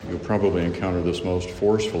you'll probably encounter this most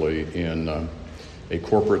forcefully in a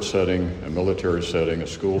corporate setting, a military setting, a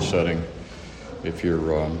school setting. If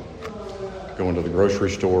you're going to the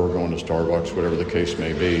grocery store, going to Starbucks, whatever the case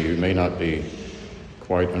may be, you may not be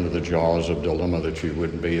quite under the jaws of dilemma that you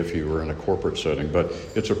would be if you were in a corporate setting. But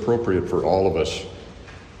it's appropriate for all of us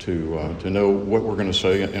to know what we're going to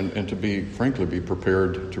say and to be, frankly, be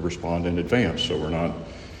prepared to respond in advance, so we're not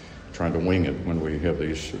trying to wing it when we have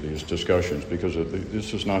these discussions, because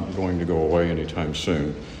this is not going to go away anytime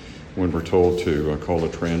soon when we're told to call a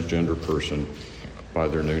transgender person by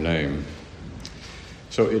their new name.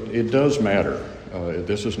 So it does matter.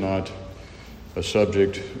 This is not a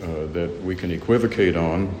subject that we can equivocate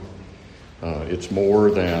on. It's more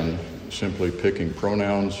than simply picking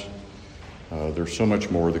pronouns. There's so much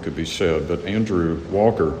more that could be said. But Andrew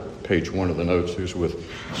Walker, page 1 of the notes, who's with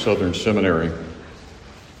Southern Seminary,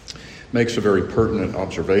 makes a very pertinent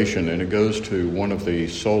observation, and it goes to one of the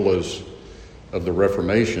solas of the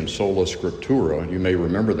Reformation, sola scriptura. You may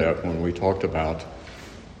remember that when we talked about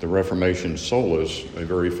the Reformation solas. A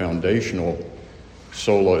very foundational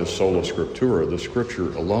sola is sola scriptura. The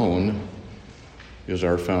Scripture alone is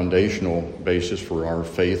our foundational basis for our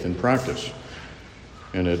faith and practice.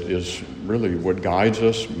 And it is really what guides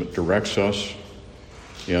us, directs us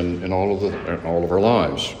in all of our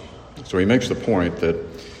lives. So he makes the point that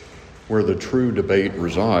where the true debate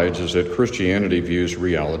resides is that Christianity views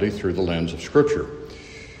reality through the lens of Scripture.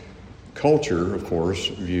 Culture, of course,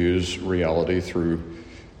 views reality through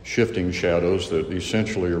shifting shadows that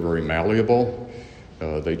essentially are very malleable.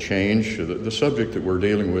 They change. The subject that we're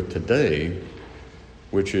dealing with today,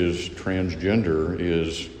 which is transgender,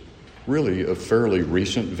 is really a fairly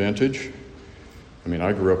recent vintage. I mean,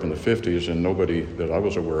 I grew up in the 50s, and nobody that I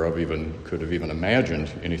was aware of could have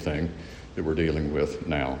imagined anything that we're dealing with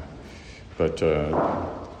now. But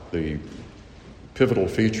the pivotal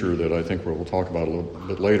feature that I think we'll talk about a little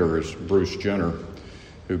bit later is Bruce Jenner,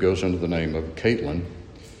 who goes under the name of Caitlyn.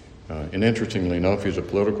 And interestingly enough, he's a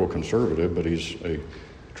political conservative, but he's a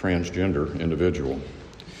transgender individual.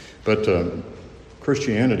 But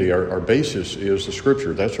Christianity, our basis is the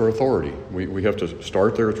Scripture. That's our authority. We have to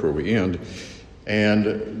start there. It's where we end.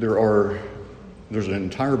 And there's an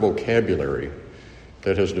entire vocabulary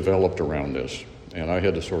that has developed around this. And I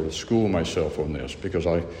had to sort of school myself on this because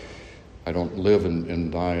I don't live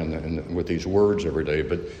and die with these words every day.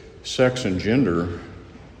 But sex and gender,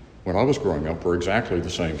 when I was growing up, were exactly the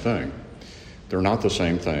same thing. They're not the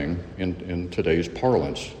same thing in today's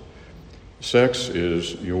parlance. Sex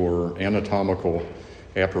is your anatomical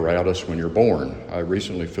apparatus when you're born. I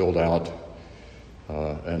recently filled out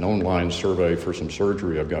an online survey for some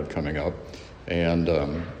surgery I've got coming up, and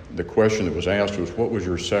the question that was asked was, what was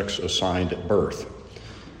your sex assigned at birth?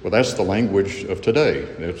 Well, that's the language of today.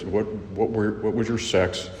 It's what was your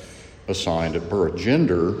sex assigned at birth?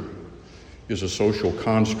 Gender is a social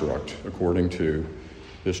construct, according to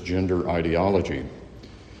this gender ideology.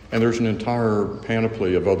 And there's an entire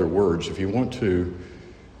panoply of other words. If you want to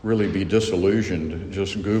really be disillusioned,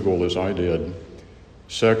 just Google, as I did,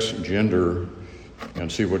 sex, gender,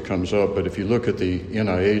 and see what comes up. But if you look at the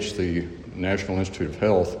NIH, the National Institute of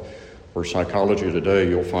Health, or Psychology Today,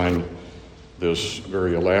 you'll find this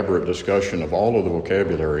very elaborate discussion of all of the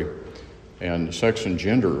vocabulary. And sex and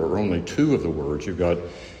gender are only two of the words. You've got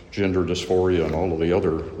gender dysphoria and all of the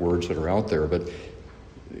other words that are out there. But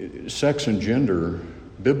sex and gender,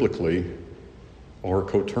 biblically, are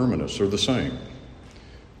coterminous, they're the same.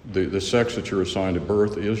 The sex that you're assigned at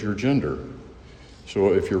birth is your gender.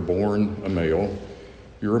 So if you're born a male,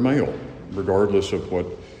 you're a male, regardless of what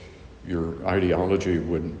your ideology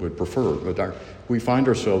would prefer. But we find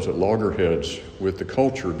ourselves at loggerheads with the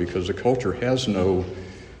culture because the culture has no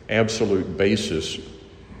absolute basis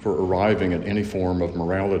for arriving at any form of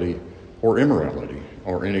morality or immorality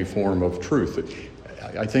or any form of truth.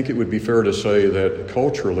 I think it would be fair to say that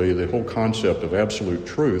culturally, the whole concept of absolute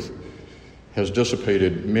truth has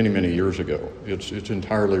dissipated many, many years ago. It's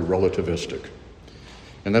entirely relativistic.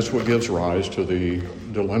 And that's what gives rise to the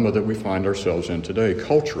dilemma that we find ourselves in today,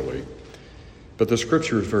 culturally. But the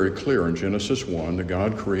Scripture is very clear in Genesis 1 that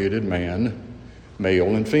God created man,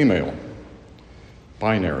 male and female,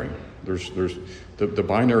 binary. The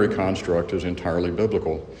binary construct is entirely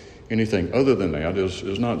biblical. Anything other than that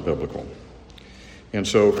is not biblical. And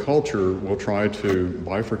so culture will try to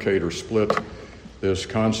bifurcate or split this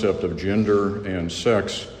concept of gender and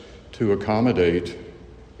sex to accommodate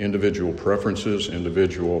individual preferences,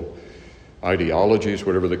 individual ideologies,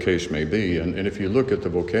 whatever the case may be. And if you look at the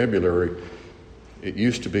vocabulary, it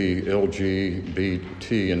used to be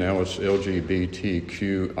LGBT, and now it's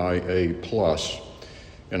LGBTQIA+.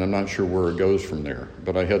 and I'm not sure where it goes from there.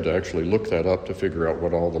 But I had to actually look that up to figure out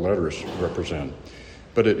what all the letters represent.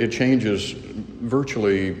 But it changes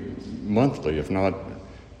virtually monthly, if not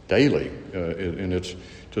daily, and it's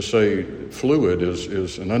to say fluid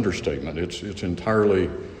is an understatement. It's entirely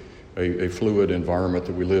a fluid environment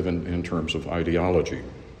that we live in terms of ideology.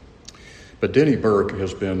 But Denny Burke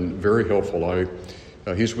has been very helpful.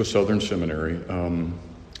 He's with Southern Seminary,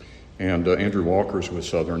 and Andrew Walker's with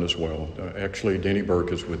Southern as well. Actually, Denny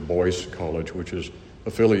Burke is with Boyce College, which is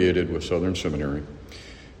affiliated with Southern Seminary.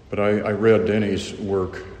 But I read Denny's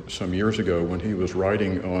work some years ago when he was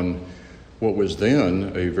writing on what was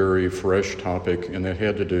then a very fresh topic, and that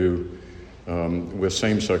had to do with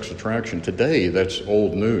same-sex attraction. Today, that's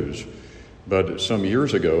old news. But some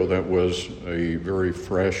years ago, that was a very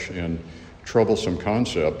fresh and troublesome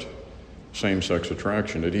concept, same-sex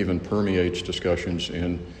attraction. It even permeates discussions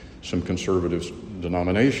in some conservative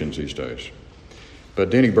denominations these days. But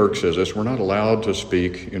Denny Burke says this: we're not allowed to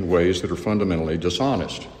speak in ways that are fundamentally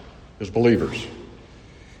dishonest as believers,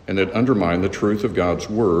 and that undermine the truth of God's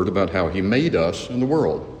word about how he made us in the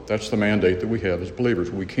world. That's the mandate that we have as believers.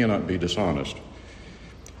 We cannot be dishonest.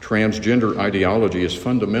 Transgender ideology is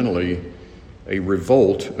fundamentally a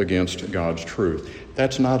revolt against God's truth.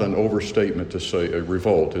 That's not an overstatement to say a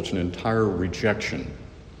revolt. It's an entire rejection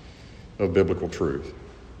of biblical truth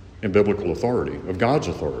and biblical authority, of God's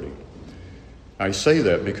authority. I say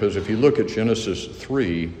that because if you look at Genesis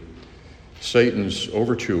 3, Satan's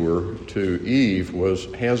overture to Eve was,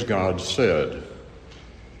 has God said?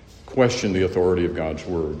 Question the authority of God's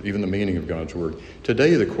word, even the meaning of God's word.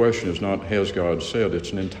 Today the question is not, has God said?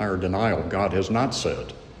 It's an entire denial. God has not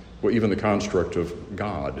said. Well, even the construct of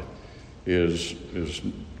God is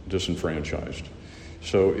disenfranchised.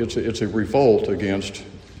 So it's a revolt against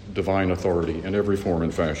divine authority in every form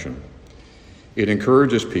and fashion. It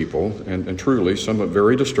encourages people, and truly some are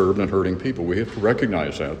very disturbed and hurting people. We have to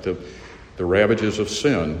recognize that the ravages of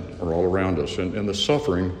sin are all around us, and the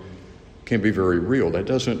suffering can be very real. That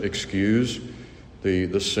doesn't excuse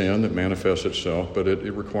the sin that manifests itself, but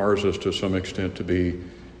it requires us to some extent to be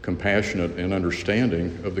compassionate and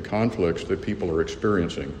understanding of the conflicts that people are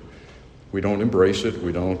experiencing. We don't embrace it,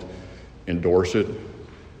 we don't endorse it,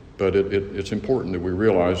 but it's important that we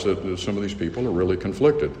realize that some of these people are really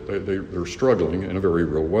conflicted. They're struggling in a very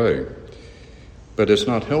real way. But it's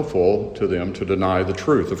not helpful to them to deny the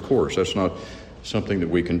truth, of course. That's not something that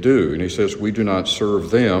we can do. And he says, we do not serve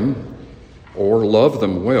them or love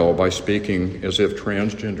them well by speaking as if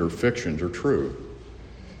transgender fictions are true.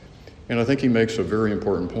 And I think he makes a very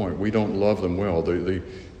important point. We don't love them well. In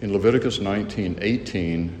Leviticus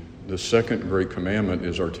 19:18, the second great commandment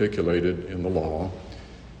is articulated in the law,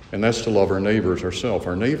 and that's to love our neighbor as ourselves.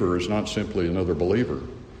 Our neighbor is not simply another believer.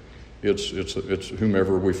 It's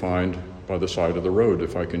whomever we find by the side of the road,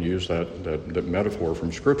 if I can use that metaphor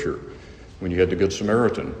from Scripture. When you had the Good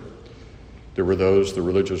Samaritan, there were those the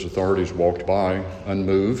religious authorities walked by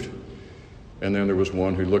unmoved, and then there was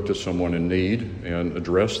one who looked at someone in need and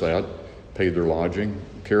addressed that, paid their lodging,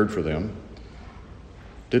 cared for them,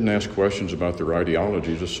 didn't ask questions about their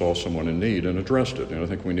ideology, just saw someone in need and addressed it. And I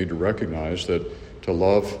think we need to recognize that to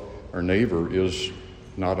love our neighbor is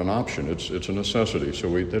not an option. It's a necessity. So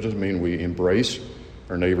that doesn't mean we embrace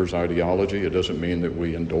our neighbor's ideology. It doesn't mean that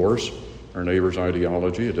we endorse our neighbor's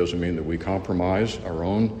ideology. It doesn't mean that we compromise our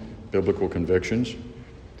own biblical convictions.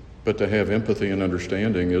 But to have empathy and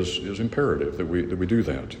understanding is imperative that we do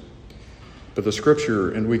that. But the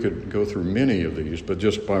Scripture, and we could go through many of these, but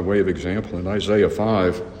just by way of example, in Isaiah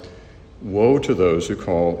 5, woe to those who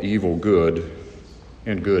call evil good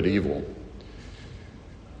and good evil.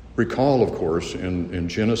 Recall, of course, in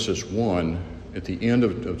Genesis 1, at the end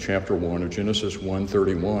of chapter 1 of Genesis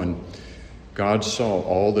 1:31, God saw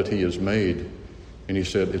all that he has made, and he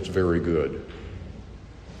said, it's very good.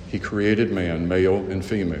 He created man, male and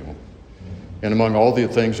female. And among all the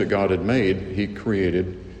things that God had made, he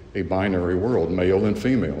created a binary world, male and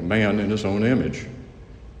female, man in his own image,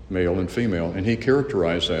 male and female. And he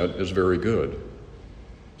characterized that as very good.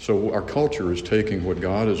 So our culture is taking what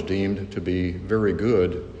God has deemed to be very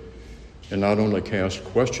good and not only cast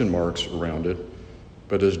question marks around it,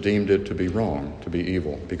 but has deemed it to be wrong, to be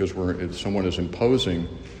evil, because someone is imposing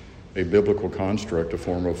a biblical construct, a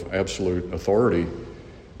form of absolute authority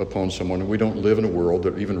upon someone. And we don't live in a world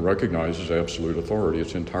that even recognizes absolute authority.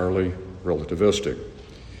 It's entirely relativistic.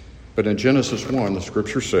 But in Genesis 1, the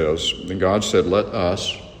Scripture says, and God said, let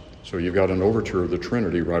us, so you've got an overture of the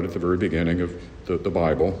Trinity right at the very beginning of the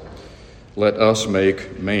Bible, let us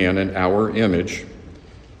make man in our image,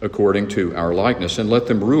 according to our likeness, and let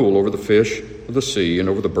them rule over the fish of the sea, and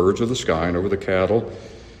over the birds of the sky, and over the cattle,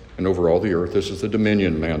 and over all the earth. This is the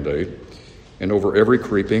dominion mandate. And over every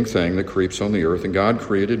creeping thing that creeps on the earth. And God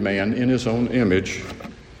created man in his own image.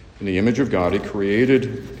 In the image of God, he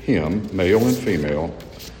created him, male and female.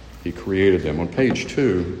 He created them. On page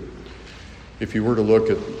 2, if you were to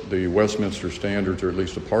look at the Westminster Standards, or at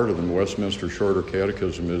least a part of them, Westminster Shorter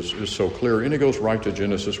Catechism is so clear. And it goes right to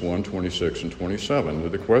Genesis 1, 26 and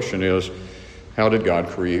 27. The question is, how did God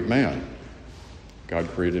create man? God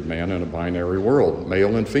created man in a binary world,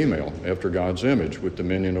 male and female, after God's image, with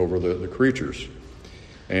dominion over the creatures.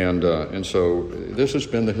 And so this has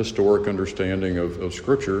been the historic understanding of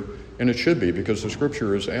Scripture, and it should be, because the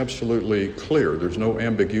Scripture is absolutely clear. There's no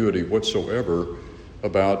ambiguity whatsoever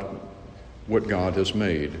about what God has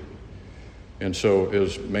made. And so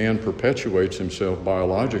as man perpetuates himself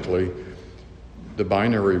biologically, the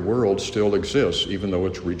binary world still exists, even though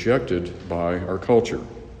it's rejected by our culture.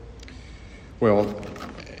 Well,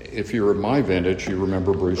 if you're of my vintage, you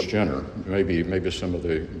remember Bruce Jenner. Maybe some of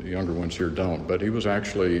the younger ones here don't, but he was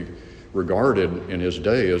actually regarded in his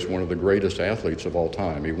day as one of the greatest athletes of all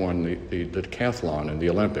time. He won the decathlon in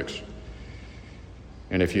the Olympics.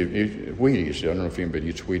 And if you eat Wheaties, I don't know if anybody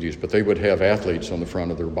eats Wheaties, but they would have athletes on the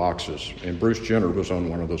front of their boxes. And Bruce Jenner was on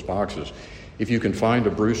one of those boxes. If you can find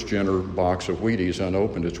a Bruce Jenner box of Wheaties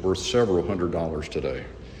unopened, it's worth several $100s today.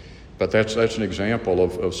 But that's an example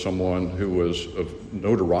of someone who was of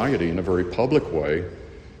notoriety in a very public way,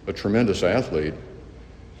 a tremendous athlete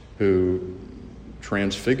who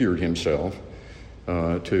transfigured himself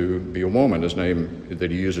to be a woman. His name that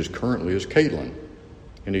he uses currently is Caitlin.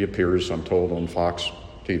 And he appears, I'm told, on Fox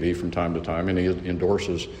TV from time to time, and he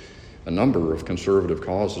endorses a number of conservative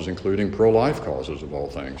causes, including pro-life causes of all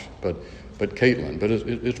things. But Caitlin, but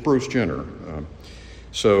it's Bruce Jenner.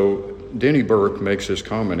 So Denny Burke makes his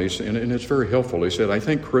comment, and it's very helpful. He said, I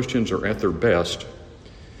think Christians are at their best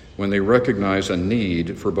when they recognize a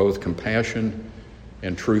need for both compassion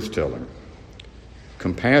and truth-telling.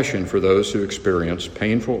 Compassion for those who experience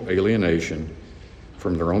painful alienation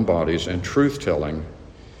from their own bodies, and truth-telling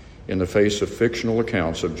in the face of fictional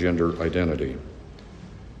accounts of gender identity.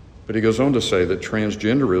 But he goes on to say that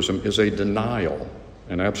transgenderism is a denial,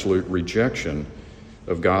 an absolute rejection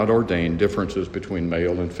of God-ordained differences between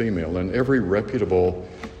male and female. And every reputable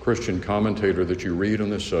Christian commentator that you read on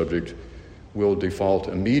this subject will default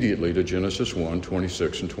immediately to Genesis 1,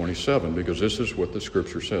 26 and 27, because this is what the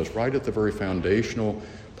Scripture says. Right at the very foundational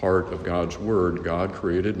part of God's Word, God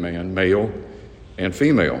created man, male and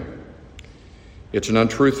female. It's an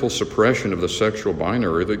untruthful suppression of the sexual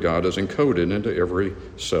binary that God has encoded into every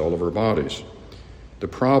cell of our bodies. The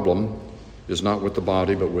problem is not with the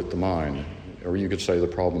body, but with the mind. Or you could say the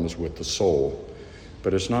problem is with the soul.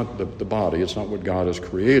 But it's not the body, it's not what God has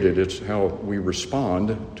created, it's how we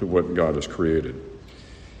respond to what God has created.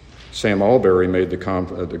 Sam Allberry made the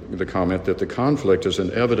comment that the conflict is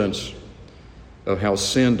an evidence of how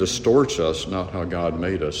sin distorts us, not how God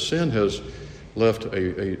made us. Sin has left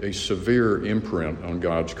a severe imprint on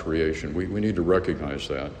God's creation. We need to recognize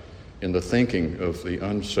that. In the thinking of the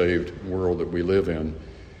unsaved world that we live in,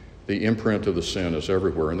 the imprint of the sin is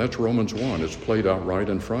everywhere, and that's Romans 1. It's played out right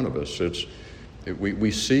in front of us.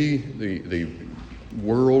 We see the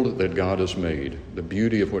world that God has made, the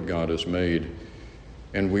beauty of what God has made,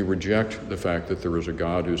 and we reject the fact that there is a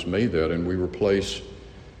God who's made that, and we replace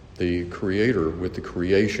the Creator with the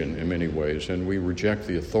creation in many ways, and we reject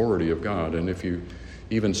the authority of God. And if you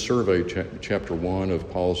even survey chapter 1 of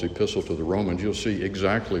Paul's epistle to the Romans, you'll see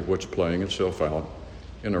exactly what's playing itself out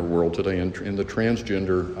in our world today. In the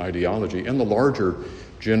transgender ideology and the larger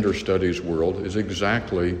gender studies world is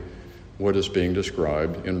exactly what is being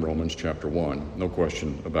described in Romans chapter 1. No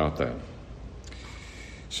question about that.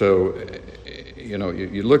 So,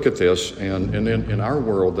 you look at this, and then in our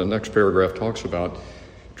world, the next paragraph talks about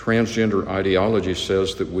transgender ideology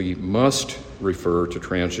says that we must refer to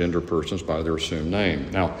transgender persons by their assumed name.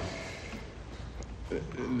 Now,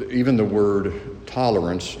 even the word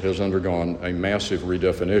tolerance has undergone a massive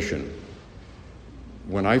redefinition.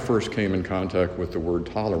 When I first came in contact with the word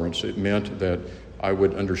tolerance, it meant that I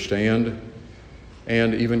would understand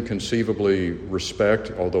and even conceivably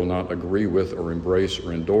respect, although not agree with or embrace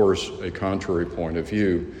or endorse, a contrary point of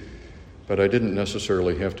view. But I didn't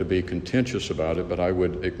necessarily have to be contentious about it, but I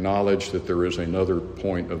would acknowledge that there is another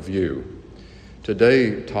point of view.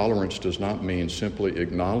 Today, tolerance does not mean simply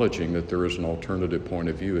acknowledging that there is an alternative point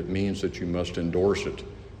of view. It means that you must endorse it,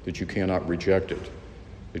 that you cannot reject it,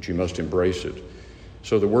 that you must embrace it.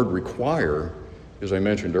 So the word require, as I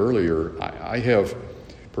mentioned earlier, I have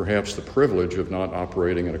perhaps the privilege of not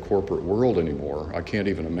operating in a corporate world anymore. I can't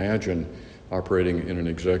even imagine operating in an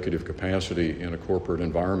executive capacity in a corporate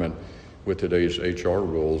environment with today's HR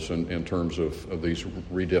rules in terms of these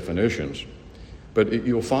redefinitions. But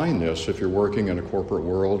you'll find this if you're working in a corporate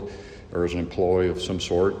world or as an employee of some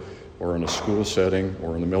sort, or in a school setting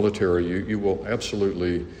or in the military, you will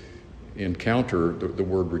absolutely encounter the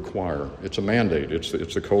word require. It's a mandate. It's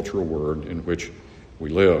the cultural word in which we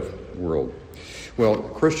live, world. Well,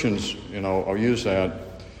 Christians, I'll use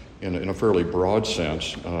that in a fairly broad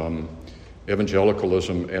sense.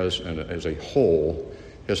 Evangelicalism as a whole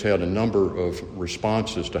has had a number of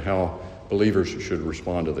responses to how believers should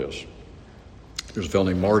respond to this. There's a fellow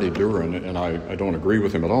named Marty Duran, and I don't agree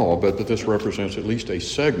with him at all, but this represents at least a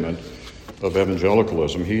segment of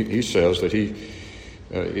evangelicalism. He says that he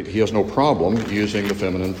has no problem using the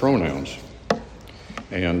feminine pronouns.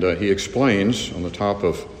 And he explains on the top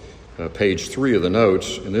of page 3 of the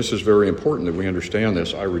notes, and this is very important that we understand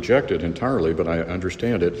this. I reject it entirely, but I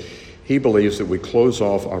understand it. He believes that we close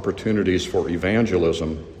off opportunities for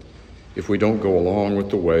evangelism if we don't go along with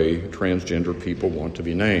the way transgender people want to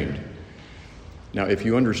be named. Now, if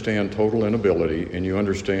you understand total inability and you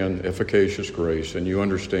understand efficacious grace and you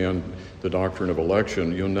understand the doctrine of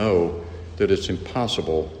election, you'll know that it's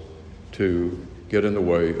impossible to get in the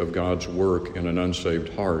way of God's work in an unsaved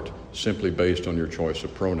heart simply based on your choice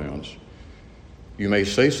of pronouns. You may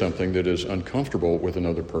say something that is uncomfortable with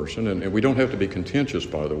another person, and we don't have to be contentious,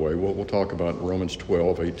 by the way. We'll talk about Romans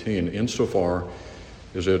 12:18. Insofar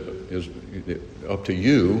as it is up to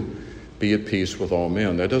you, be at peace with all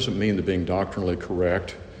men. That doesn't mean that being doctrinally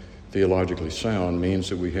correct, theologically sound, means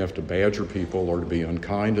that we have to badger people or to be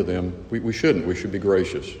unkind to them. We shouldn't. We should be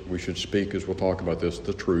gracious. We should speak, as we'll talk about this,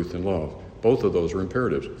 the truth in love. Both of those are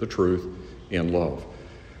imperatives, the truth in love.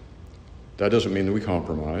 That doesn't mean that we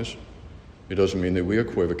compromise. It doesn't mean that we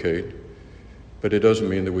equivocate. But it doesn't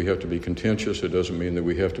mean that we have to be contentious. It doesn't mean that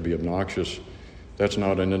we have to be obnoxious. That's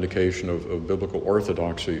not an indication of biblical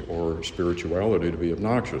orthodoxy or spirituality to be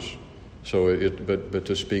obnoxious. So, but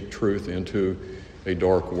to speak truth into a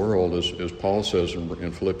dark world, as Paul says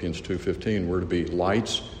in Philippians 2:15, we're to be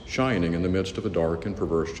lights shining in the midst of a dark and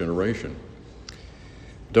perverse generation.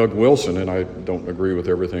 Doug Wilson, and I don't agree with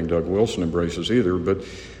everything Doug Wilson embraces either,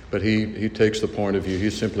 but he takes the point of view,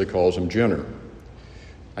 he simply calls him Jenner.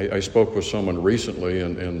 I spoke with someone recently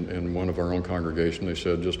in one of our own congregation. They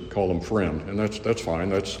said, just call him friend, and that's fine.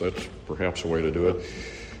 That's perhaps a way to do it.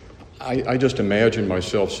 I just imagine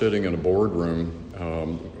myself sitting in a boardroom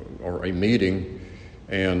or a meeting,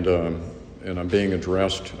 and I'm being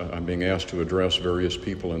asked to address various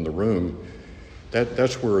people in the room.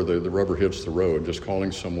 That's where the rubber hits the road. Just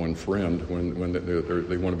calling someone friend when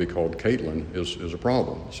they want to be called Caitlin is a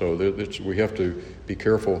problem. So we have to be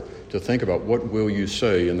careful to think about what will you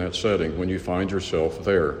say in that setting when you find yourself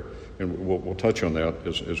there. And we'll touch on that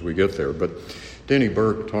as we get there. But Danny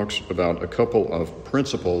Burke talks about a couple of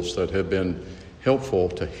principles that have been helpful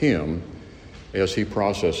to him as he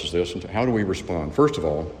processes this. And how do we respond? First of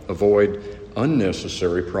all, avoid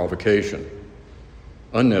unnecessary provocation.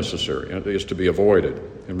 Unnecessary is to be avoided.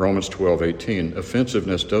 In Romans 12:18,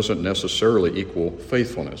 offensiveness doesn't necessarily equal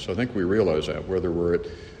faithfulness. I think we realize that, whether we're at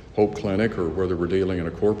Hope Clinic or whether we're dealing in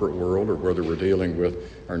a corporate world or whether we're dealing with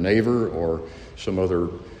our neighbor or some other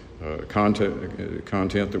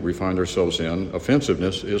content that we find ourselves in.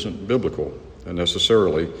 Offensiveness isn't biblical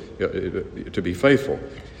necessarily to be faithful.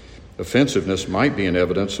 Offensiveness might be an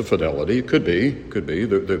evidence of fidelity. It could be.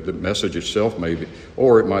 The message itself may be.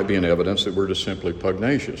 Or it might be an evidence that we're just simply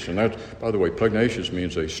pugnacious. And that, by the way, pugnacious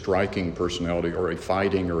means a striking personality or a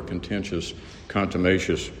fighting or contentious,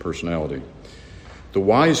 contumacious personality. The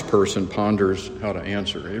wise person ponders how to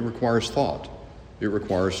answer. It requires thought. It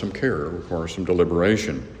requires some care. It requires some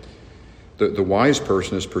deliberation. The wise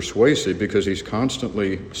person is persuasive because he's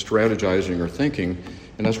constantly strategizing or thinking,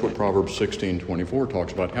 and that's what Proverbs 16:24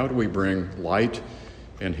 talks about. How do we bring light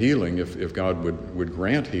and healing if God would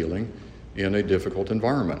grant healing in a difficult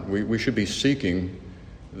environment? We should be seeking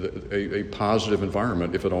a positive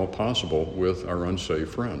environment, if at all possible, with our unsaved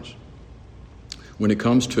friends. When it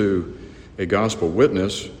comes to a gospel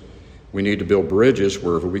witness, we need to build bridges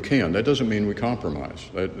wherever we can. That doesn't mean we compromise,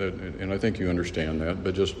 and I think you understand that,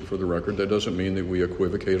 but just for the record, that doesn't mean that we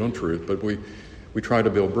equivocate on truth, but we try to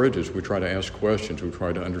build bridges. We try to ask questions. We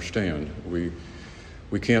try to understand.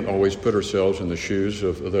 We can't always put ourselves in the shoes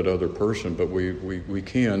of that other person, but we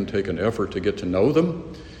can take an effort to get to know them,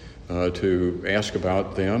 to ask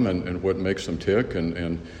about them and what makes them tick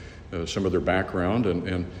and some of their background,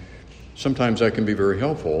 and sometimes that can be very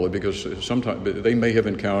helpful because sometimes they may have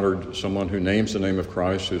encountered someone who names the name of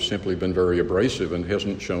Christ who's simply been very abrasive and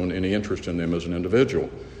hasn't shown any interest in them as an individual.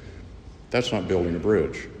 That's not building a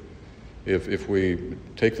bridge. If we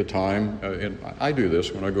take the time, and I do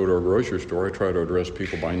this when I go to a grocery store, I try to address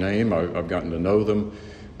people by name. I've gotten to know them.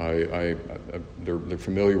 They're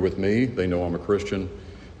familiar with me. They know I'm a Christian.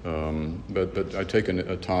 But I take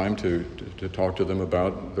a time to talk to them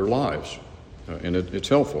about their lives, and it's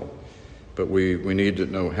helpful. But we need to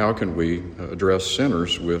know, how can we address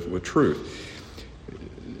sinners with truth?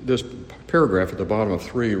 This paragraph at the bottom of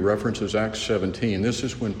 3 references Acts 17. This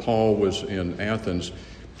is when Paul was in Athens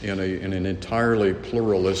in an entirely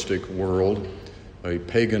pluralistic world, a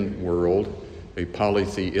pagan world, a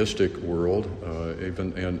polytheistic world,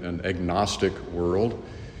 even an agnostic world,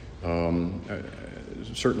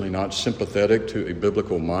 certainly not sympathetic to a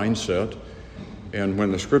biblical mindset. And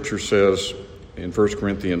when the scripture says in 1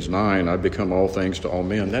 Corinthians 9, I become all things to all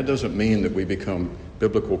men, that doesn't mean that we become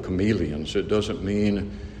biblical chameleons. It doesn't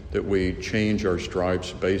mean that we change our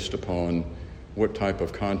stripes based upon what type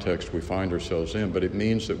of context we find ourselves in, but it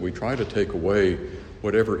means that we try to take away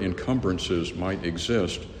whatever encumbrances might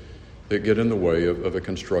exist that get in the way of a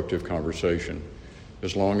constructive conversation.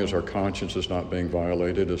 As long as our conscience is not being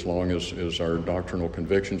violated, as long as our doctrinal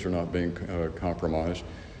convictions are not being compromised.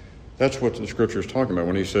 That's what the scripture is talking about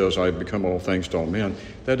when he says, I become all things to all men.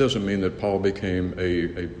 That doesn't mean that Paul became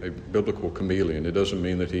a biblical chameleon. It doesn't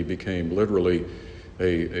mean that he became literally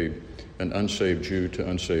an unsaved Jew to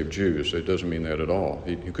unsaved Jews. It doesn't mean that at all.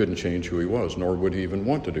 He couldn't change who he was, nor would he even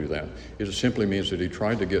want to do that. It simply means that he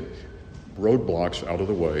tried to get roadblocks out of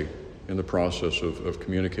the way in the process of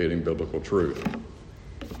communicating biblical truth.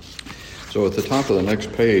 So at the top of the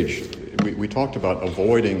next page, we talked about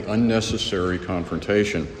avoiding unnecessary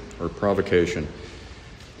confrontation or provocation.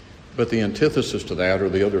 But the antithesis to that, or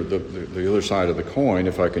the other side of the coin,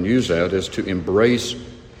 if I can use that, is to embrace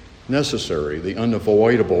necessary, the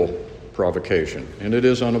unavoidable provocation. And it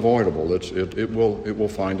is unavoidable. It will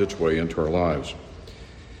find its way into our lives.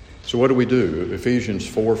 So what do we do? Ephesians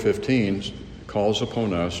 4:15 calls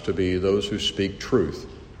upon us to be those who speak truth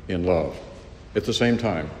in love. At the same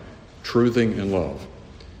time, truthing in love.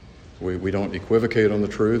 We don't equivocate on the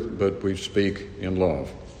truth, but we speak in love.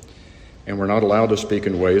 And we're not allowed to speak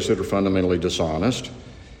in ways that are fundamentally dishonest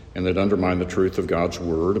and that undermine the truth of God's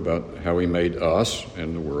word about how he made us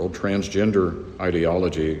and the world. Transgender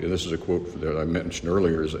ideology, this is a quote that I mentioned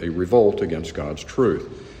earlier, is a revolt against God's truth.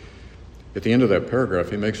 At the end of that paragraph,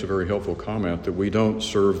 he makes a very helpful comment that we don't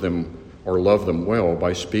serve them or love them well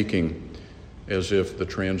by speaking as if the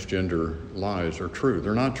transgender lies are true.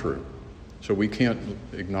 They're not true. So we can't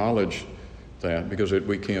acknowledge that because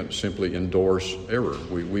we can't simply endorse error.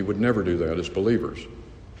 We would never do that as believers.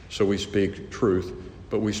 So we speak truth,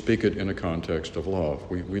 but we speak it in a context of love.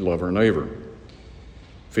 We love our neighbor.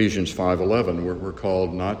 Ephesians 5:11, we're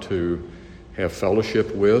called not to have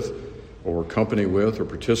fellowship with or company with or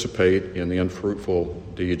participate in the unfruitful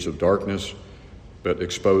deeds of darkness, but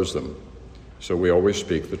expose them. So we always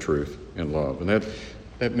speak the truth in love. And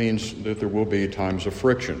that means that there will be times of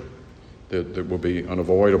friction that will be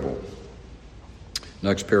unavoidable.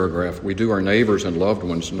 Next paragraph, we do our neighbors and loved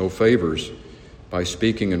ones no favors by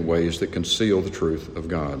speaking in ways that conceal the truth of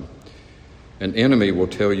God. An enemy will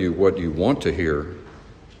tell you what you want to hear,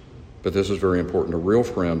 but this is very important. A real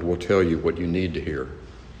friend will tell you what you need to hear.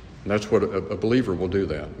 And that's what a believer will do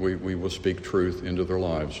that. We will speak truth into their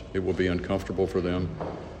lives. It will be uncomfortable for them.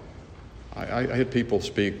 I had people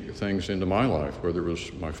speak things into my life, whether it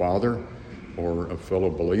was my father or a fellow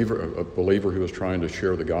believer, a believer who was trying to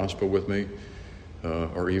share the gospel with me,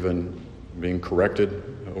 or even being corrected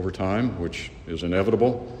over time, which is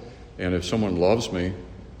inevitable. And if someone loves me,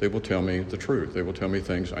 they will tell me the truth. They will tell me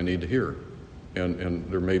things I need to hear. And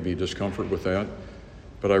there may be discomfort with that,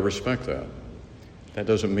 but I respect that. That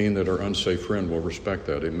doesn't mean that our unsafe friend will respect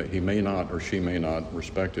that. He may not or she may not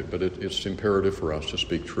respect it, but it's imperative for us to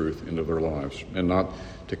speak truth into their lives and not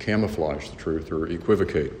to camouflage the truth or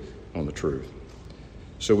equivocate on the truth.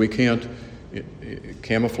 So we can't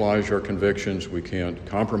camouflage our convictions, we can't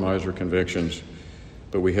compromise our convictions,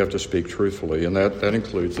 but we have to speak truthfully, and that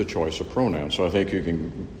includes the choice of pronouns. So I think you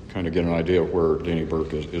can kind of get an idea of where Danny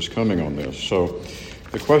Burke is coming on this. So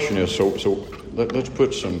the question is, so let's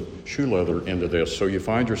put some shoe leather into this. So you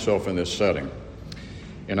find yourself in this setting,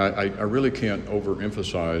 and I really can't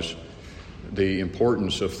overemphasize the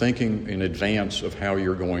importance of thinking in advance of how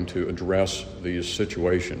you're going to address these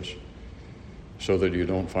situations so that you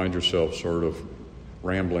don't find yourself sort of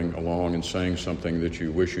rambling along and saying something that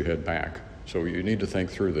you wish you had back. So you need to think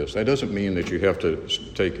through this. That doesn't mean that you have to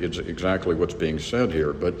take exactly what's being said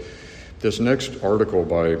here, but this next article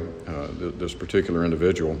by this particular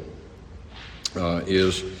individual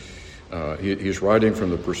he's writing from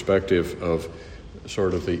the perspective of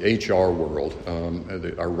sort of the HR world,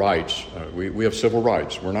 our rights. We have civil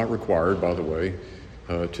rights. We're not required, by the way,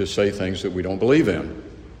 to say things that we don't believe in.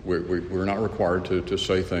 We're not required to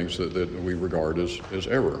say things that we regard as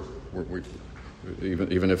error.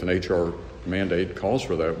 Even if an HR mandate calls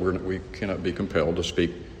for that, we cannot be compelled to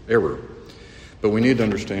speak error. But we need to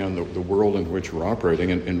understand the world in which we're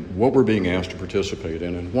operating and what we're being asked to participate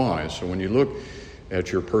in and why. So when you look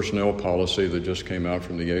at your personnel policy that just came out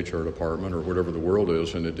from the HR department or whatever the world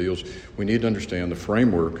is, and it deals, we need to understand the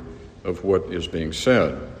framework of what is being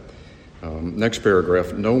said. Next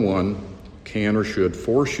paragraph, no one can or should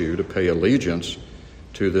force you to pay allegiance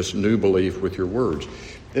to this new belief with your words.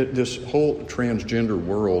 This whole transgender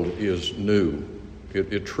world is new.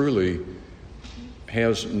 It truly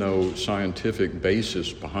has no scientific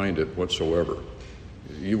basis behind it whatsoever.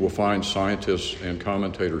 You will find scientists and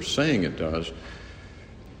commentators saying it does,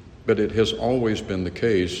 but it has always been the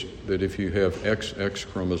case that if you have XX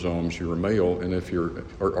chromosomes, you're a male, and if you're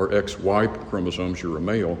or XY chromosomes, you're a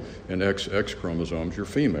male, and XX chromosomes, you're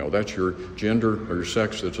female. That's your gender or your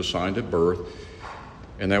sex that's assigned at birth,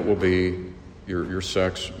 and that will be your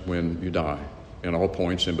sex when you die, and all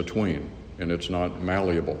points in between, and it's not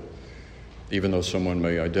malleable, even though someone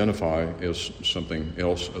may identify as something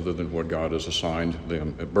else other than what God has assigned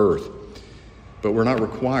them at birth. But we're not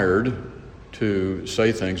required to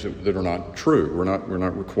say things that are not true. We're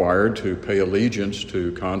not required to pay allegiance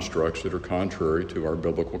to constructs that are contrary to our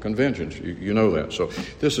biblical conventions. You know that. So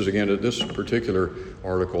this particular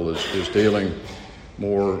article is dealing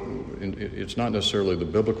more, it's not necessarily the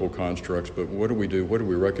biblical constructs, but what do we do? What do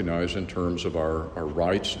we recognize in terms of our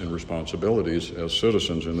rights and responsibilities as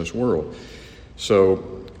citizens in this world?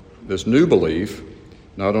 So this new belief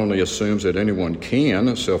not only assumes that anyone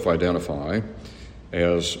can self-identify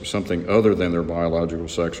as something other than their biological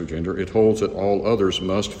sex or gender, it holds that all others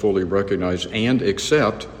must fully recognize and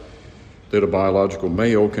accept that a biological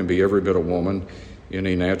male can be every bit a woman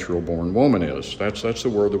any natural-born woman is. That's the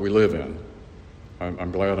world that we live in.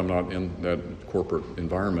 I'm glad I'm not in that corporate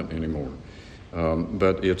environment anymore.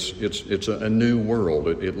 But it's a new world.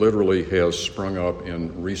 It literally has sprung up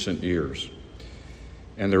in recent years.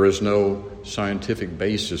 And there is no scientific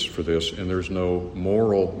basis for this, and there's no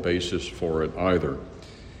moral basis for it either.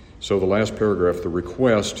 So the last paragraph, the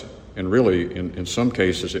request, and really in some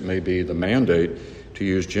cases it may be the mandate to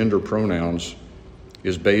use gender pronouns,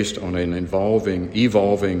 is based on an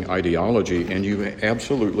evolving ideology, and you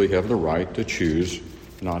absolutely have the right to choose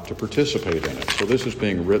not to participate in it. So this is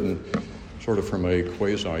being written sort of from a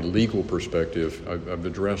quasi-legal perspective. I've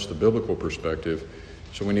addressed the biblical perspective,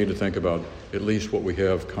 so we need to think about at least what we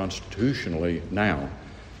have constitutionally now.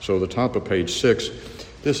 So the top of page 6,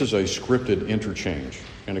 this is a scripted interchange.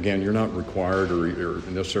 And again, you're not required or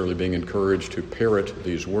necessarily being encouraged to parrot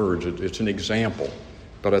these words. It's an example,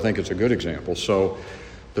 but I think it's a good example. So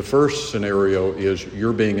the first scenario is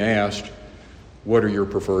you're being asked, what are your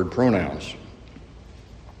preferred pronouns?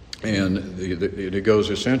 And it goes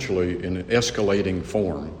essentially in an escalating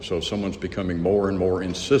form. So someone's becoming more and more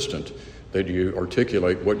insistent that you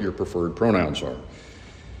articulate what your preferred pronouns are.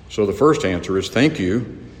 So the first answer is, thank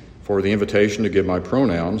you for the invitation to give my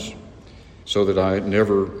pronouns so that I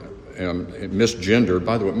never am misgendered.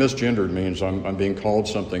 By the way, misgendered means I'm being called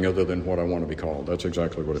something other than what I want to be called. That's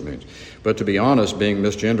exactly what it means. But to be honest, being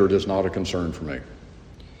misgendered is not a concern for me.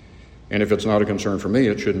 And if it's not a concern for me,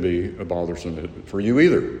 it shouldn't be a bothersome for you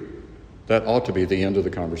either. That ought to be the end of the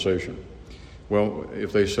conversation. Well,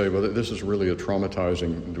 if they say, well, this is really a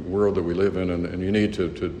traumatizing world that we live in, and you need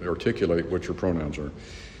to articulate what your pronouns are.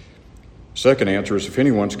 Second answer is, if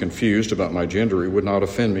anyone's confused about my gender, it would not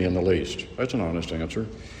offend me in the least. That's an honest answer.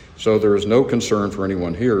 So there is no concern for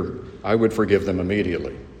anyone here. I would forgive them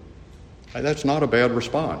immediately. That's not a bad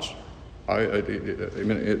response.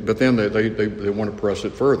 But then they want to press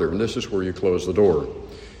it further, and this is where you close the door.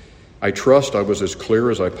 I trust I was as clear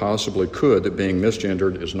as I possibly could that being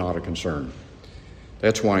misgendered is not a concern.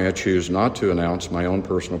 That's why I choose not to announce my own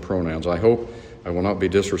personal pronouns. I hope I will not be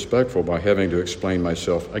disrespectful by having to explain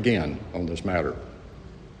myself again on this matter.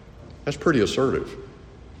 That's pretty assertive.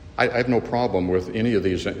 I have no problem with any of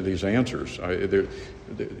these answers.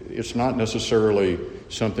 It's not necessarily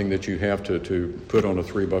something that you have to put on a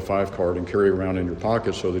 3x5 card and carry around in your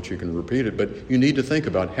pocket so that you can repeat it, but you need to think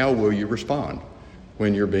about how will you respond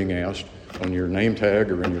when you're being asked on your name tag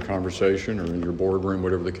or in your conversation or in your boardroom,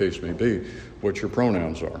 whatever the case may be, what your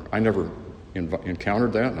pronouns are. I never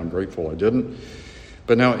encountered that, and I'm grateful I didn't.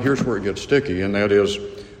 But now here's where it gets sticky, and that is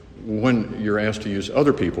when you're asked to use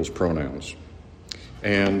other people's pronouns.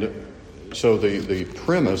 And so the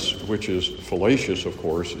premise, which is fallacious, of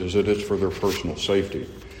course, is that it's for their personal safety.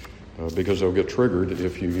 because they'll get triggered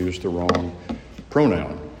if you use the wrong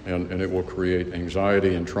pronoun, and it will create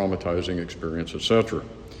anxiety and traumatizing experience, etc.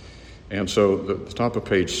 And so the top of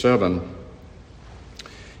page 7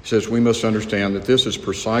 says, we must understand that this is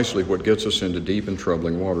precisely what gets us into deep and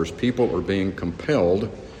troubling waters. People are being compelled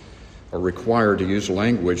or required to use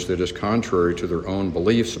language that is contrary to their own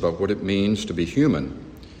beliefs about what it means to be human.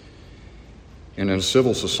 And in a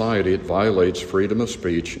civil society, it violates freedom of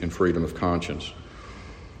speech and freedom of conscience.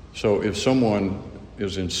 So if someone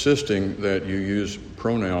is insisting that you use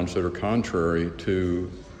pronouns that are contrary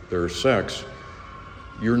to their sex,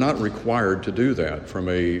 you're not required to do that from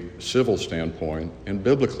a civil standpoint, and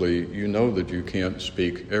biblically, you know that you can't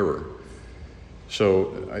speak error.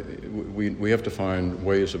 So we have to find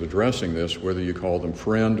ways of addressing this, whether you call them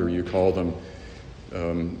friend or you call them,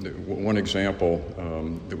 one example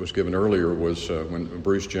that was given earlier was when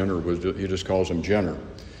Bruce Jenner he just calls them Jenner.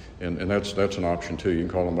 And that's an option too. You can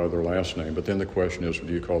call them by their last name. But then the question is,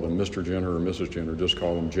 do you call them Mr. Jenner or Mrs. Jenner? Just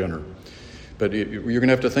call them Jenner. But you're going to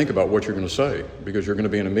have to think about what you're going to say, because you're going to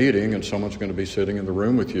be in a meeting and someone's going to be sitting in the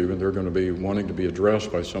room with you, and they're going to be wanting to be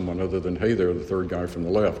addressed by someone other than, hey there, the third guy from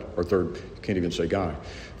the left, or third, you can't even say guy,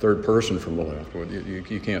 third person from the left. Well,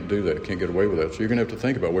 you can't do that. You can't get away with that. So you're going to have to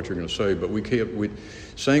think about what you're going to say. But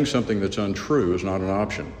saying something that's untrue is not an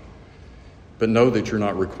option. But know that you're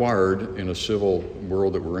not required in a civil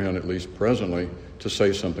world that we're in, at least presently, to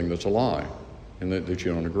say something that's a lie and that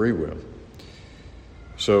you don't agree with.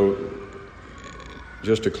 So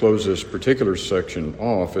just to close this particular section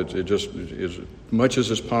off, it just is much as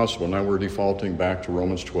is possible. Now we're defaulting back to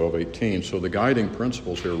Romans 12:18. So the guiding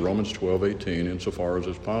principles here, Romans 12:18, insofar as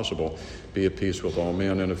is possible, be at peace with all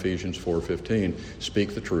men, and Ephesians 4:15,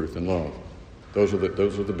 speak the truth in love. Those are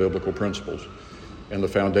the biblical principles. And the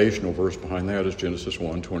foundational verse behind that is Genesis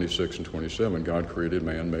 1:26 and 27. God created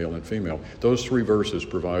man, male and female. Those three verses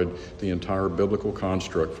provide the entire biblical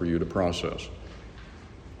construct for you to process.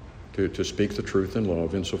 To speak the truth in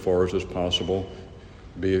love, insofar as is possible,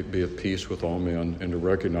 be at peace with all men, and to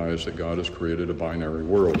recognize that God has created a binary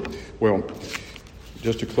world. Well,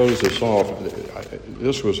 just to close this off,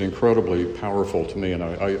 this was incredibly powerful to me, and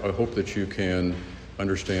I hope that you can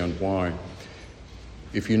understand why.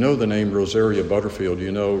 If you know the name Rosaria Butterfield,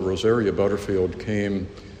 you know Rosaria Butterfield came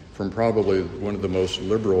from probably one of the most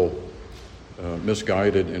liberal,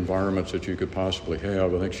 misguided environments that you could possibly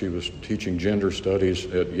have. I think she was teaching gender studies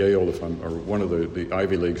at Yale, or one of the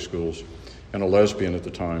Ivy League schools, and a lesbian at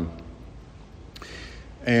the time.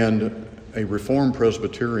 And a Reformed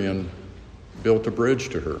Presbyterian built a bridge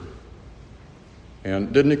to her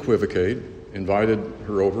and didn't equivocate, invited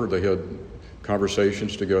her over. They had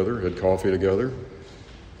conversations together, had coffee together,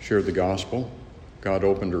 shared the gospel. God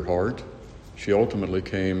opened her heart. She ultimately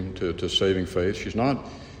came to saving faith. She's not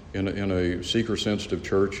in a seeker-sensitive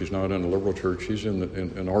church. She's not in a liberal church. She's in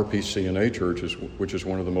an RPCNA church, which is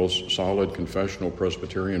one of the most solid confessional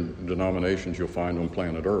Presbyterian denominations you'll find on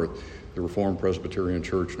planet Earth. The Reformed Presbyterian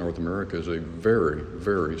Church North America is a very,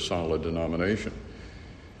 very solid denomination.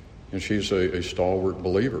 And she's a stalwart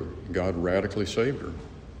believer. God radically saved her.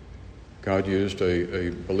 God used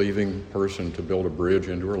a believing person to build a bridge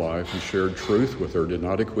into her life and shared truth with her, did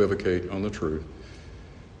not equivocate on the truth.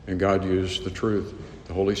 And God used the truth.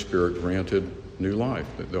 The Holy Spirit granted new life.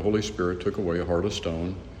 The Holy Spirit took away a heart of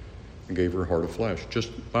stone and gave her a heart of flesh.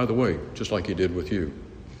 Just, by the way, just like he did with you.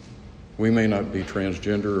 We may not be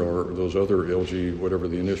transgender or those other LG, whatever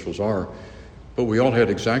the initials are, but we all had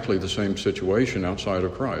exactly the same situation outside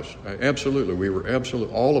of Christ. Absolutely.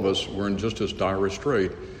 All of us were in just as dire a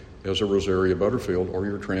strait as a Rosaria Butterfield or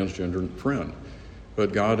your transgender friend.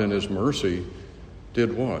 But God in his mercy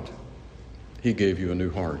did what? He gave you a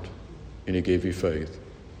new heart, and he gave you faith,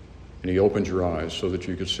 and he opened your eyes so that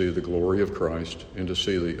you could see the glory of Christ and to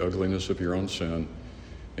see the ugliness of your own sin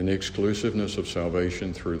and the exclusiveness of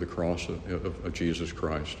salvation through the cross of Jesus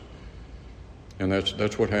Christ. And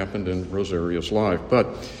that's what happened in Rosaria's life.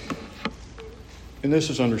 And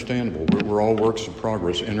this is understandable. We're all works of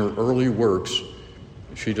progress. In her early works,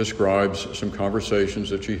 she describes some conversations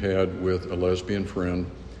that she had with a lesbian friend,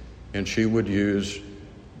 and she would use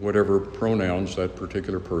whatever pronouns that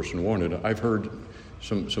particular person wanted. I've heard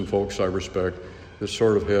some folks I respect that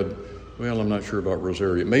sort of had, well, I'm not sure about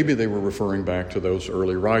Rosaria. Maybe they were referring back to those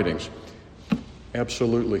early writings.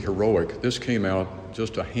 Absolutely heroic. This came out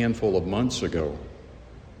just a handful of months ago.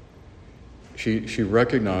 She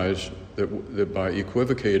recognized that by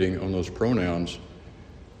equivocating on those pronouns,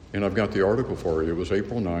 and I've got the article for you, it was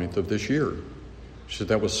April 9th of this year. She said,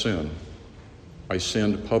 that was sin. I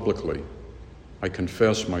sinned publicly. I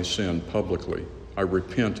confess my sin publicly. I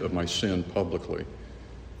repent of my sin publicly.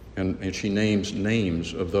 And she names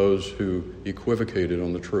names of those who equivocated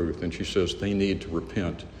on the truth. And she says they need to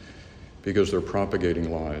repent because they're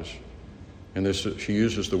propagating lies. And she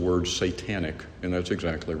uses the word satanic, and that's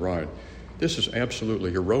exactly right. This is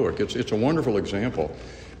absolutely heroic. It's a wonderful example,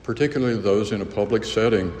 particularly those in a public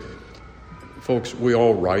setting. Folks, we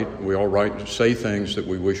all write, say things that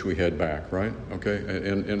we wish we had back, right? Okay?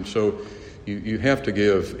 And so you have to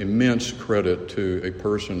give immense credit to a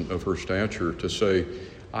person of her stature to say,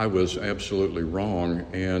 I was absolutely wrong,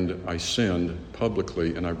 and I sinned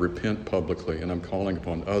publicly, and I repent publicly, and I'm calling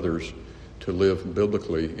upon others to live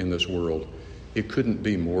biblically in this world. It couldn't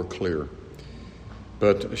be more clear.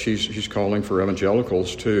 But she's calling for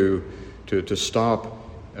evangelicals to stop,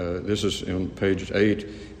 this is on page 8,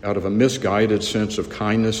 out of a misguided sense of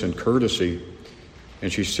kindness and courtesy,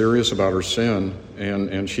 and she's serious about her sin,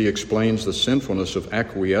 and she explains the sinfulness of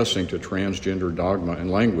acquiescing to transgender dogma and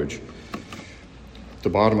language. At the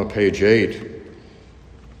bottom of page 8,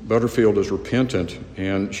 Butterfield is repentant,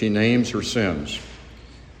 and she names her sins.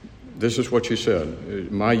 This is what she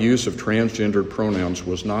said: my use of transgendered pronouns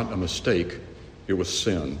was not a mistake, it was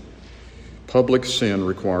sin. Public sin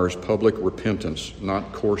requires public repentance,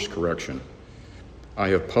 not course correction. I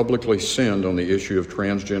have publicly sinned on the issue of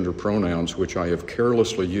transgender pronouns, which I have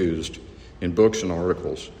carelessly used in books and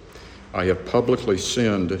articles. I have publicly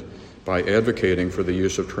sinned by advocating for the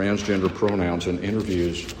use of transgender pronouns in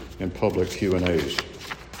interviews and public Q&As.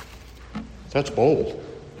 That's bold,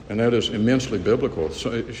 and that is immensely biblical.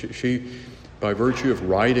 So she, by virtue of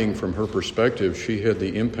writing from her perspective, she had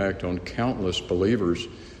the impact on countless believers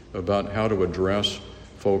about how to address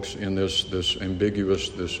folks in this ambiguous,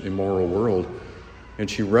 this immoral world. And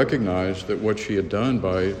she recognized that what she had done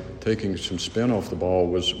by taking some spin off the ball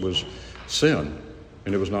was sin,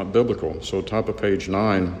 and it was not biblical. So top of page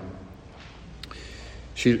 9,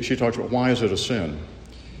 she talks about why is it a sin?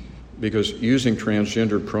 Because using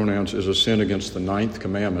transgendered pronouns is a sin against the 9th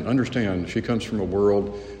commandment. Understand, she comes from a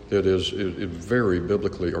world that is very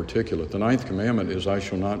biblically articulate. The 9th commandment is, I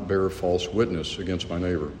shall not bear false witness against my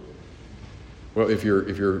neighbor. Well, if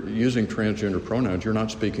you're using transgender pronouns, you're not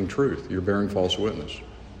speaking truth. You're bearing false witness.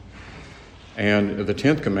 And the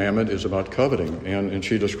 10th commandment is about coveting. And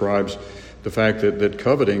she describes the fact that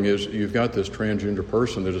coveting is, you've got this transgender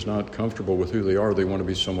person that is not comfortable with who they are. They want to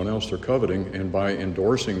be someone else. They're coveting. And by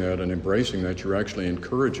endorsing that and embracing that, you're actually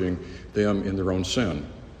encouraging them in their own sin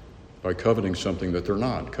by coveting something that they're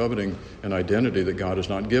not, coveting an identity that God has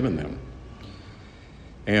not given them.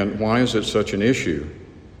 And why is it such an issue?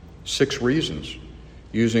 6 reasons.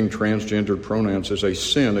 Using transgendered pronouns is a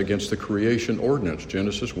sin against the creation ordinance,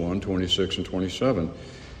 Genesis 1, 26 and 27.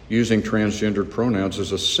 Using transgendered pronouns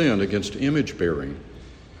is a sin against image bearing.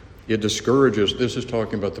 It discourages, this is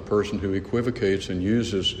talking about the person who equivocates and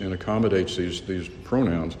uses and accommodates these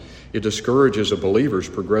pronouns. It discourages a believer's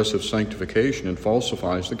progressive sanctification and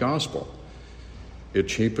falsifies the gospel. It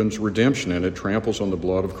cheapens redemption and it tramples on the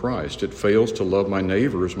blood of Christ. It fails to love my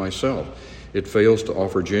neighbor as myself. It fails to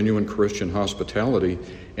offer genuine Christian hospitality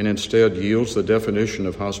and instead yields the definition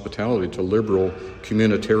of hospitality to liberal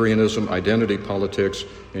communitarianism, identity politics,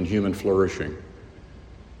 and human flourishing.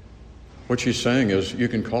 What she's saying is, you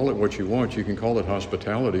can call it what you want, you can call it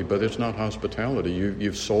hospitality, but it's not hospitality.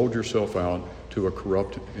 You've sold yourself out to a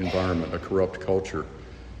corrupt environment, a corrupt culture,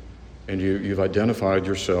 and you've identified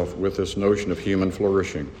yourself with this notion of human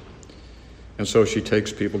flourishing. And so she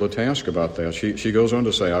takes people to task about that. She goes on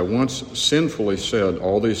to say, I once sinfully said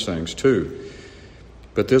all these things too,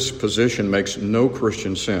 but this position makes no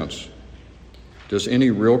Christian sense. Does any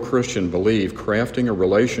real Christian believe crafting a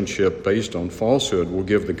relationship based on falsehood will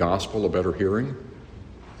give the gospel a better hearing?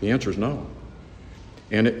 The answer is no.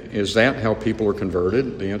 And is that how people are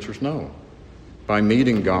converted? The answer is no. By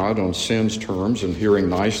meeting God on sin's terms and hearing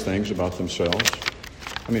nice things about themselves.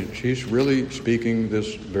 I mean, she's really speaking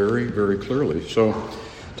this very, very clearly. So,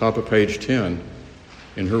 top of page 10,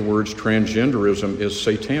 in her words, transgenderism is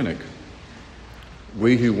satanic.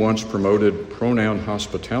 We who once promoted pronoun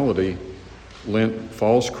hospitality lent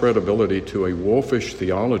false credibility to a wolfish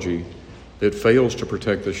theology that fails to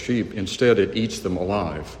protect the sheep. Instead, it eats them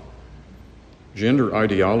alive. Gender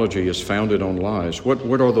ideology is founded on lies.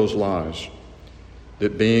 What are those lies?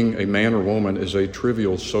 That being a man or woman is a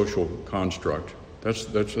trivial social construct. That's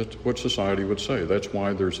what society would say. That's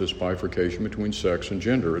why there's this bifurcation between sex and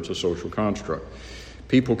gender. It's a social construct.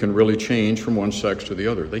 People can really change from one sex to the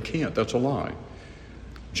other. They can't. That's a lie.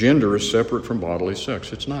 Gender is separate from bodily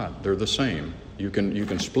sex. It's not. They're the same. You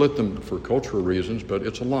can split them for cultural reasons, but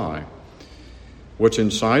it's a lie. What's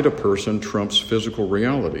inside a person trumps physical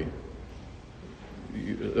reality.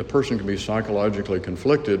 a person can be psychologically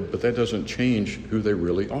conflicted, but that doesn't change who they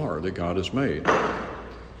really are, that God has made.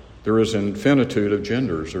 There is an infinitude of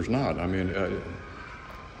genders. There's not. I mean,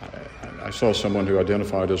 I saw someone who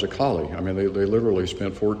identified as a collie. I mean, they literally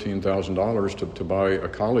spent $14,000 to buy a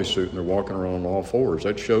collie suit, and they're walking around on all fours.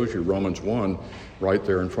 That shows you Romans 1 right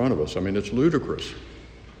there in front of us. I mean, it's ludicrous.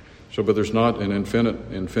 So, but there's not an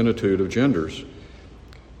infinitude of genders.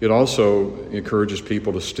 It also encourages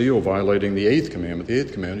people to steal, violating the 8th commandment. The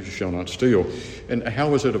 8th commandment, you shall not steal. And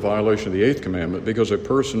how is it a violation of the 8th commandment? Because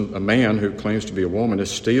a man who claims to be a woman is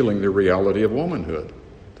stealing the reality of womanhood.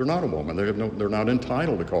 They're not a woman. They're not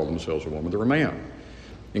entitled to call themselves a woman. They're a man,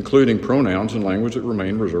 including pronouns and language that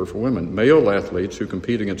remain reserved for women. Male athletes who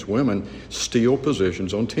compete against women steal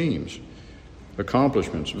positions on teams,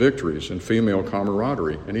 accomplishments, victories, and female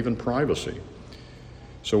camaraderie, and even privacy.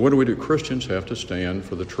 So what do? Christians have to stand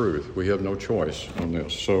for the truth. We have no choice on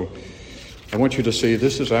this. So I want you to see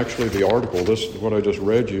this is actually the article. What I just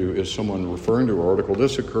read you is someone referring to an article.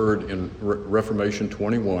 This occurred in Reformation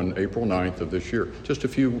 21, April 9th of this year, just a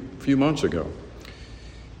few months ago.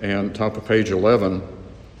 And top of page 11,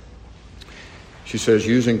 she says,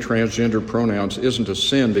 using transgender pronouns isn't a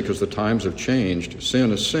sin because the times have changed.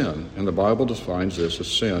 Sin is sin, and the Bible defines this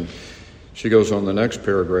as sin. She goes on the next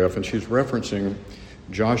paragraph, and she's referencing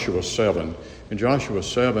Joshua 7. In Joshua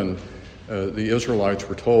 7, the Israelites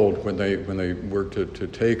were told when they were to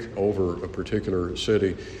take over a particular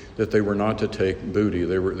city that they were not to take booty.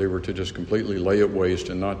 They were to just completely lay it waste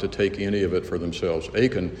and not to take any of it for themselves.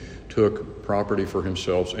 Achan took property for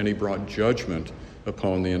himself, and he brought judgment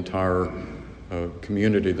upon the entire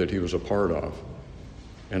community that he was a part of.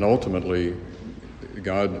 And ultimately,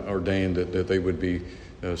 God ordained that they would be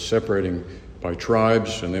separating by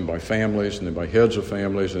tribes, and then by families, and then by heads of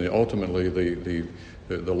families, and ultimately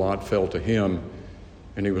the lot fell to him,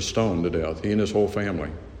 and he was stoned to death, he and his whole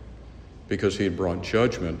family, because he had brought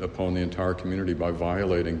judgment upon the entire community by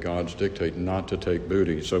violating God's dictate not to take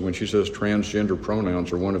booty. So when she says transgender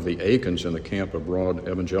pronouns are one of the Achans in the camp of broad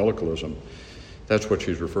evangelicalism, that's what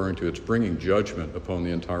she's referring to. It's bringing judgment upon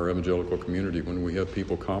the entire evangelical community when we have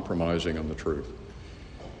people compromising on the truth.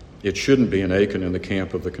 It shouldn't be an Achan in the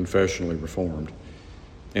camp of the confessionally reformed.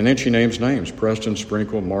 And then she names names: Preston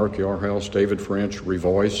Sprinkle, Mark Yarhouse, David French,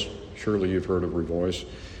 Revoice. Surely you've heard of Revoice.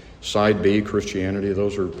 Side B, Christianity.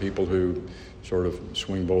 Those are people who sort of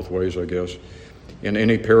swing both ways, I guess. In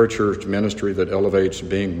any parachurch ministry that elevates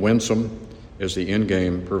being winsome as the end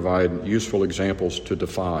game provide useful examples to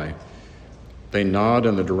defy. They nod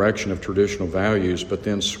in the direction of traditional values, but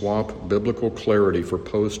then swap biblical clarity for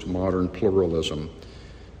postmodern pluralism,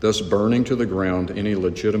 thus burning to the ground any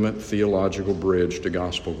legitimate theological bridge to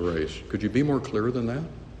gospel grace. Could you be more clear than that?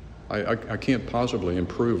 I can't possibly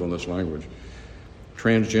improve on this language.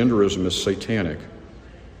 Transgenderism is satanic.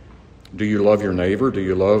 Do you love your neighbor? Do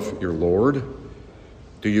you love your Lord?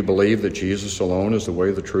 Do you believe that Jesus alone is the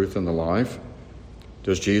way, the truth, and the life?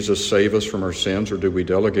 Does Jesus save us from our sins, or do we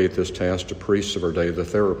delegate this task to priests of our day, the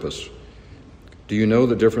therapists? Do you know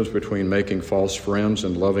the difference between making false friends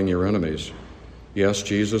and loving your enemies? Yes,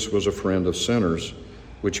 Jesus was a friend of sinners,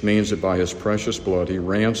 which means that by his precious blood he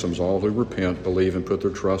ransoms all who repent, believe, and put their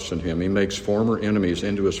trust in him. He makes former enemies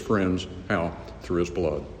into his friends. How? Through his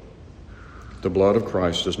blood. The blood of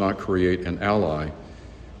Christ does not create an ally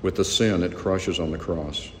with the sin it crushes on the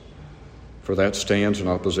cross, for that stands in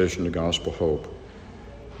opposition to gospel hope.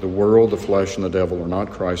 The world, the flesh, and the devil are not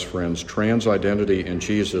Christ's friends. Trans identity and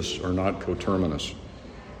Jesus are not coterminous.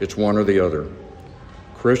 It's one or the other.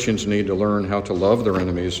 Christians need to learn how to love their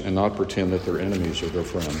enemies and not pretend that their enemies are their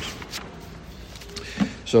friends.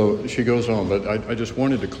 So she goes on, but I just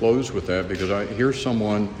wanted to close with that because here's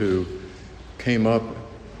someone who came up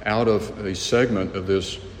out of a segment of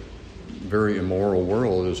this very immoral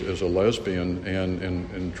world as a lesbian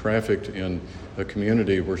and trafficked in a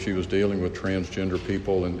community where she was dealing with transgender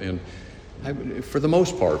people and for the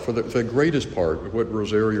most part, for the greatest part, what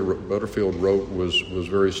Rosaria Butterfield wrote was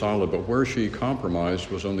very solid, but where she compromised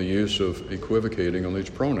was on the use of equivocating on these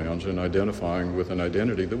pronouns and identifying with an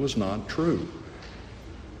identity that was not true.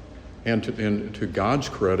 And to God's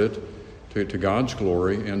credit, to God's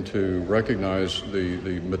glory, and to recognize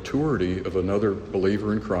the maturity of another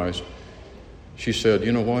believer in Christ, she said,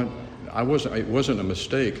 you know what, it wasn't a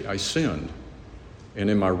mistake, I sinned. And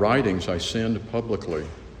in my writings, I sinned publicly.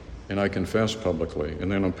 And I confess publicly. And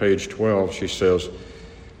then on page 12, she says,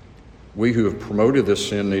 we who have promoted this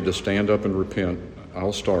sin need to stand up and repent.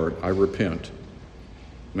 I'll start. I repent.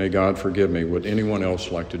 May God forgive me. Would anyone else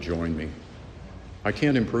like to join me? I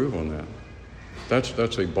can't improve on that.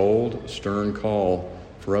 That's a bold, stern call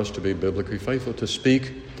for us to be biblically faithful, to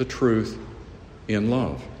speak the truth in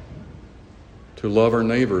love. To love our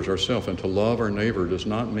neighbors ourselves, and to love our neighbor does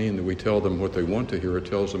not mean that we tell them what they want to hear, it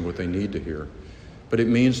tells them what they need to hear. But it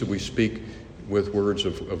means that we speak with words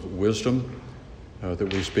of wisdom,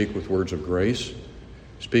 that we speak with words of grace.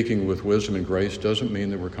 Speaking with wisdom and grace doesn't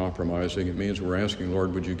mean that we're compromising. It means we're asking,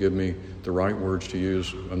 Lord, would you give me the right words to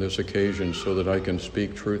use on this occasion so that I can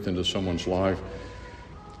speak truth into someone's life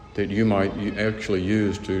that you might actually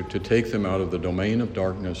use to take them out of the domain of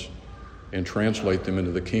darkness and translate them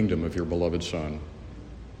into the kingdom of your beloved Son.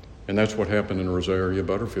 And that's what happened in Rosaria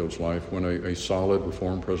Butterfield's life when a solid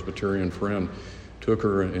Reformed Presbyterian friend took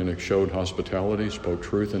her and showed hospitality, spoke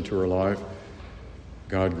truth into her life.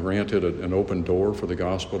 God granted an open door for the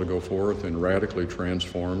gospel to go forth and radically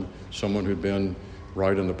transformed someone who'd been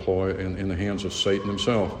right in the ploy in the hands of Satan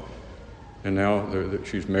himself. And now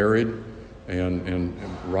she's married and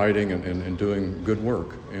writing and doing good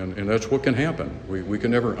work. And that's what can happen. We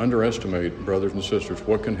can never underestimate, brothers and sisters,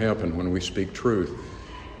 what can happen when we speak truth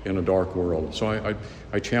in a dark world. So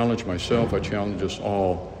I challenge myself, I challenge us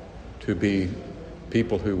all to be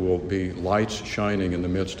people who will be lights shining in the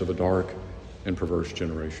midst of a dark and perverse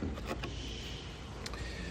generation.